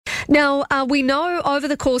Now, we know over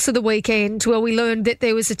the course of the weekend where we learned that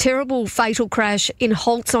there was a terrible fatal crash in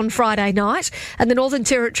Holtz on Friday night, and the Northern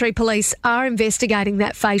Territory Police are investigating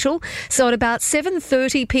that fatal. So at about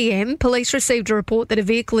 7:30pm, police received a report that a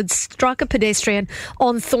vehicle had struck a pedestrian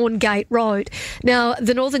on Thorngate Road. Now,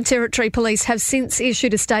 the Northern Territory Police have since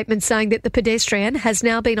issued a statement saying that the pedestrian has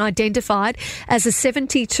now been identified as a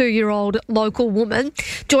 72-year-old local woman.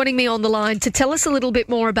 Joining me on the line to tell us a little bit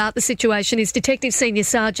more about the situation is Detective Senior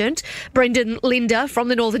Sergeant Brendan Linder from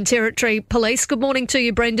the Northern Territory Police. Good morning to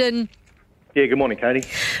you, Brendan. Yeah, good morning, Katie.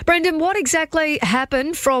 Brendan, what exactly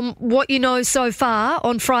happened from what you know so far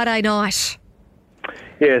on Friday night?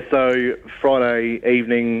 Yeah, so Friday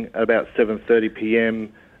evening, about 7:30pm,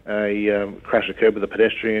 a crash occurred with a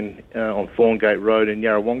pedestrian on Thorngate Road in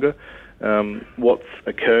Yarrawonga. What's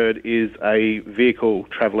occurred is a vehicle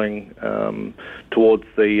travelling towards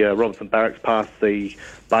the Robertson Barracks past the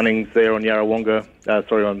Bunnings there on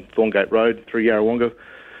on Thorngate Road through Yarrawonga,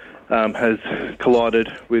 has collided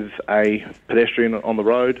with a pedestrian on the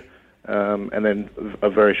road, and then a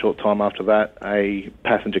very short time after that, a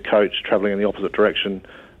passenger coach travelling in the opposite direction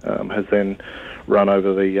has then run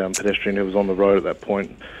over the pedestrian who was on the road at that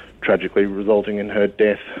point, tragically resulting in her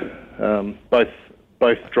death.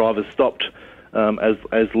 Both drivers stopped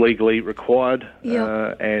as legally required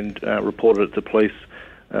and reported it to police,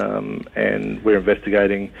 and we're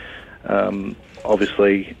investigating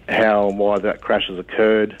obviously how and why that crash has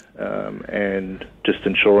occurred, and just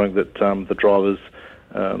ensuring that the drivers,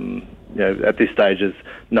 at this stage, there's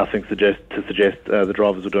nothing to suggest the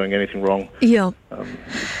drivers are doing anything wrong. Yeah.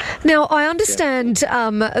 Now, I understand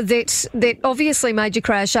that obviously Major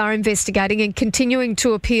Crash are investigating and continuing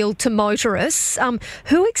to appeal to motorists.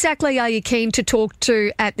 Who exactly are you keen to talk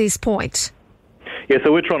to at this point? Yeah,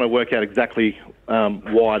 so we're trying to work out exactly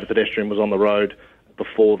why the pedestrian was on the road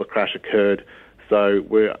before the crash occurred. So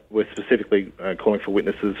we're specifically calling for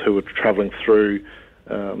witnesses who were travelling through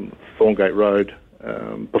Thorngate Road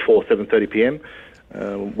before 7:30pm.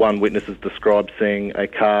 One witness has described seeing a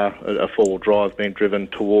car, a four-wheel drive, being driven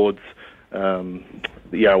towards the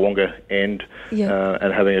Yarrawonga end,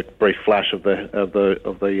 and having a brief flash of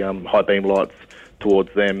the high beam lights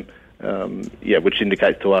towards them, which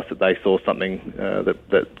indicates to us that they saw something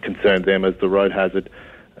that concerned them as the road hazard.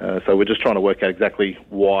 So we're just trying to work out exactly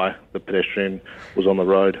why the pedestrian was on the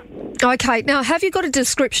road. Okay, now have you got a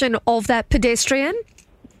description of that pedestrian?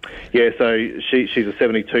 Yeah, so she's a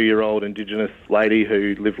 72-year-old Indigenous lady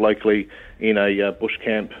who lived locally in a bush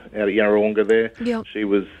camp out at Yarrawonga there. Yep. She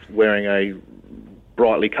was wearing a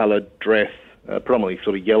brightly coloured dress, predominantly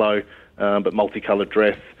sort of yellow, but multicoloured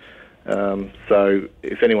dress. So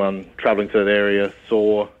if anyone travelling to that area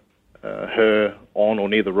saw her on or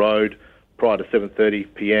near the road prior to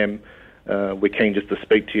 7:30pm, we're keen just to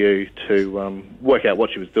speak to you to work out what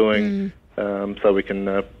she was doing, so we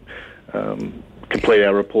can complete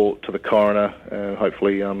our report to the coroner,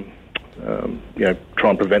 hopefully try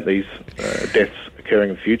and prevent these deaths occurring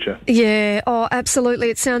in the future. Yeah, absolutely.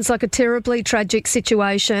 It sounds like a terribly tragic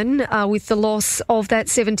situation with the loss of that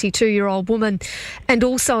 72-year-old woman, and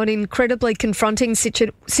also an incredibly confronting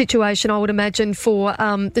situation, I would imagine, for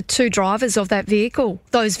the two drivers of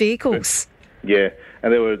those vehicles. Yeah,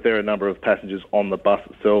 and there are a number of passengers on the bus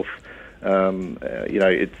itself.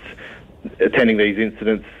 It's attending these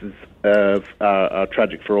incidents are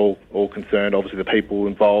tragic for all concerned. Obviously, the people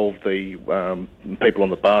involved, the people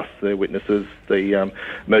on the bus, the witnesses, the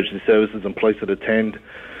emergency services and police that attend.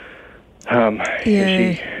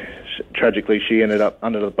 Tragically, she ended up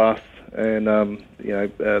under the bus, and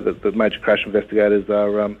the major crash investigators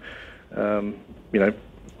are,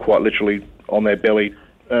 quite literally on their belly,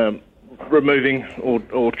 removing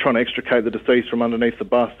or trying to extricate the deceased from underneath the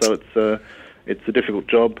bus. So it's a difficult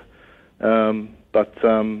job.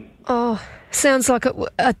 Sounds like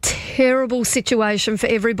a terrible situation for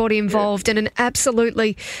everybody involved, and an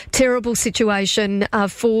absolutely terrible situation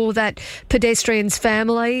for that pedestrian's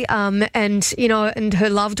family, and her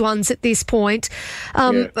loved ones at this point.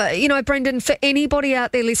 Brendan, for anybody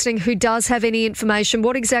out there listening who does have any information,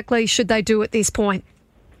 what exactly should they do at this point?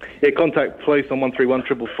 Yeah, contact police on 131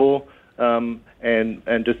 444,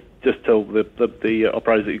 and just tell the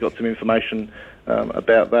operators that you've got some information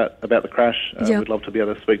about the crash. We'd love to be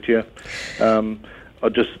able to speak to you. I'll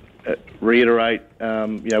just reiterate,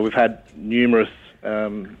 we've had numerous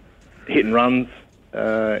hit and runs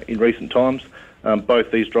in recent times.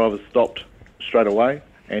 Both these drivers stopped straight away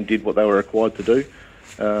and did what they were required to do.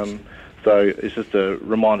 So it's just a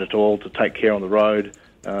reminder to all to take care on the road.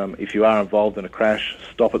 If you are involved in a crash,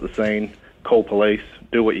 stop at the scene, call police,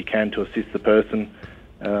 do what you can to assist the person,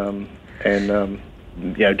 and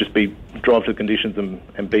just drive to the conditions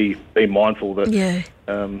and be mindful that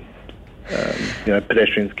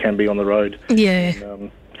pedestrians can be on the road.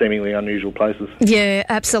 In, seemingly unusual places. Yeah,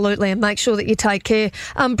 absolutely, and make sure that you take care.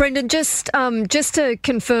 Brendan, just to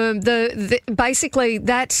confirm, basically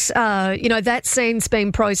that that scene's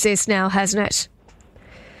been processed now, hasn't it?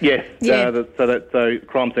 Yes. Yeah. So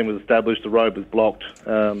crime scene was established. The road was blocked,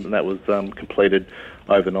 and that was completed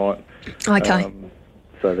overnight. Okay.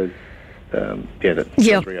 So there's.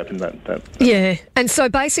 That's reopened that. Yeah, and so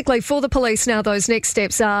basically for the police now, those next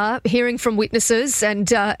steps are hearing from witnesses, and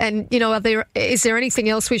is there anything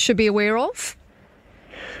else we should be aware of?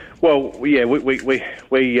 Well, yeah,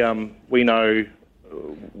 we know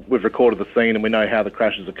we've recorded the scene and we know how the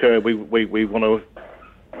crashes occurred. We want to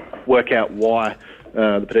work out why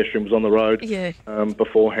the pedestrian was on the road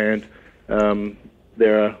beforehand.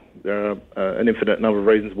 There are an infinite number of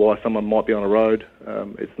reasons why someone might be on a road.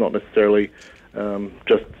 It's not necessarily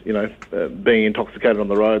just being intoxicated on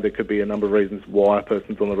the road. There could be a number of reasons why a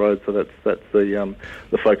person's on the road. So that's the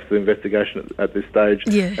focus of the investigation at this stage.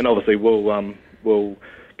 Yeah. And obviously we'll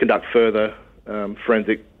conduct further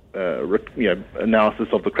forensic analysis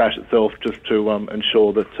of the crash itself, just to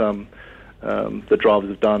ensure that the drivers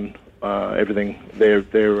have done everything.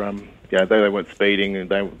 They weren't speeding, and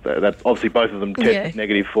they obviously both of them tested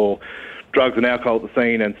negative for drugs and alcohol at the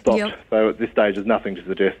scene and stopped. Yep. So at this stage, there's nothing to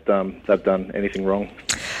suggest they've done anything wrong.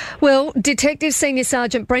 Well, Detective Senior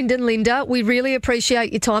Sergeant Brendan Linder, we really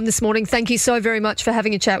appreciate your time this morning. Thank you so very much for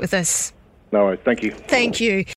having a chat with us. No worries. Thank you. Thank you.